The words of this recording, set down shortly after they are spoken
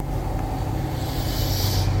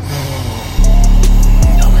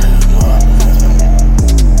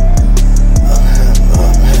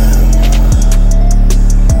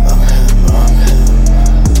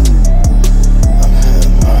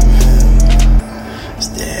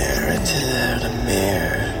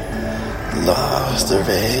What's the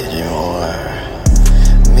raging war?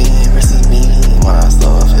 Me versus me, my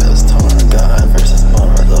soul feels torn. God versus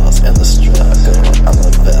mortals in the struggle. I'm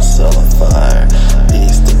the best on the fire,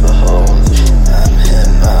 beast to behold. I'm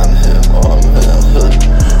him,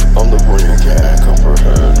 I'm the one you can't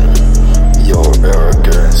comprehend. Your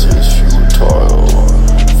arrogance is futile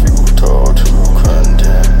to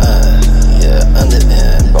condemn. I'm the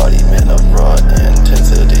embodiment of raw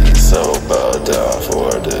intensity. So bow down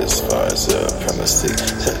for this fine supremacy.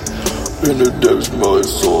 In the depths of my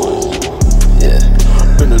soul,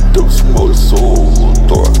 in the depths of my soul,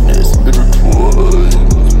 darkness intertwined.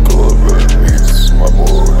 God meets my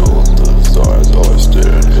mortal desires. I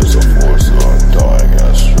stand as a force undying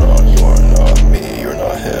and strong. You are not me, you're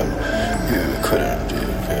not him. You couldn't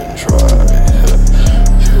even try.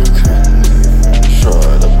 You couldn't even try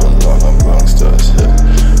to belong amongst us.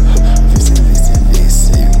 VC, we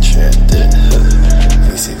chanted.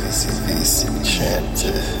 VC, we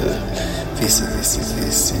chanted.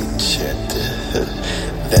 VC, chanted.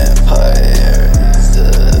 Vampire is the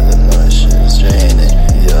emotions draining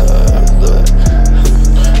your blood.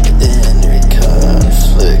 Inner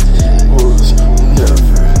conflict was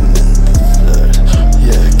never in the flood.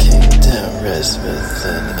 Your kingdom rests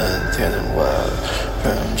within untainted wild.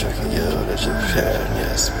 From Tokyo to Japan,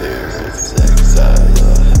 your spirit's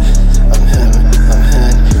exile. I'm him,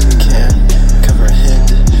 you can't comprehend.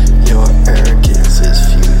 Your arrogance is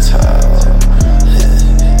futile.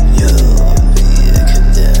 You'll be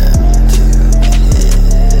condemned to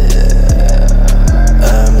hell.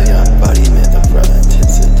 I'm the embodiment of raw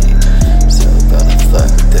intensity. So about to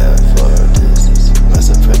fuck that for this is my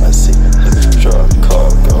supremacy. Drug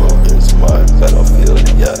cargo is my battlefield,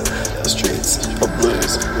 the streets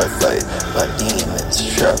ablaze. I fight like demons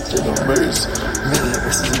trapped in a maze. Me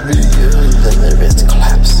versus me, then the risk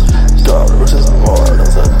collapse. God versus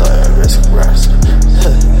mortals, a dire risk grasp.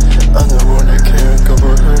 I'm the one you can't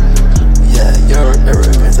comprehend. Your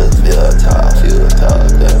arrogance is futile.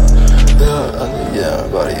 I'm the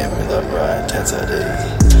embodiment of raw intensity.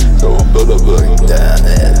 So better look down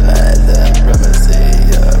at my supremacy.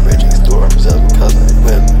 Raging storms of cosmic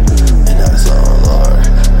whip, and that's all are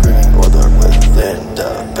bringing order within. The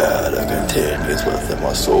battle continues within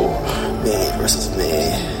my soul. Me versus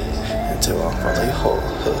me, until I'm finally whole.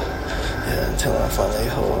 Until I'm finally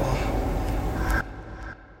whole.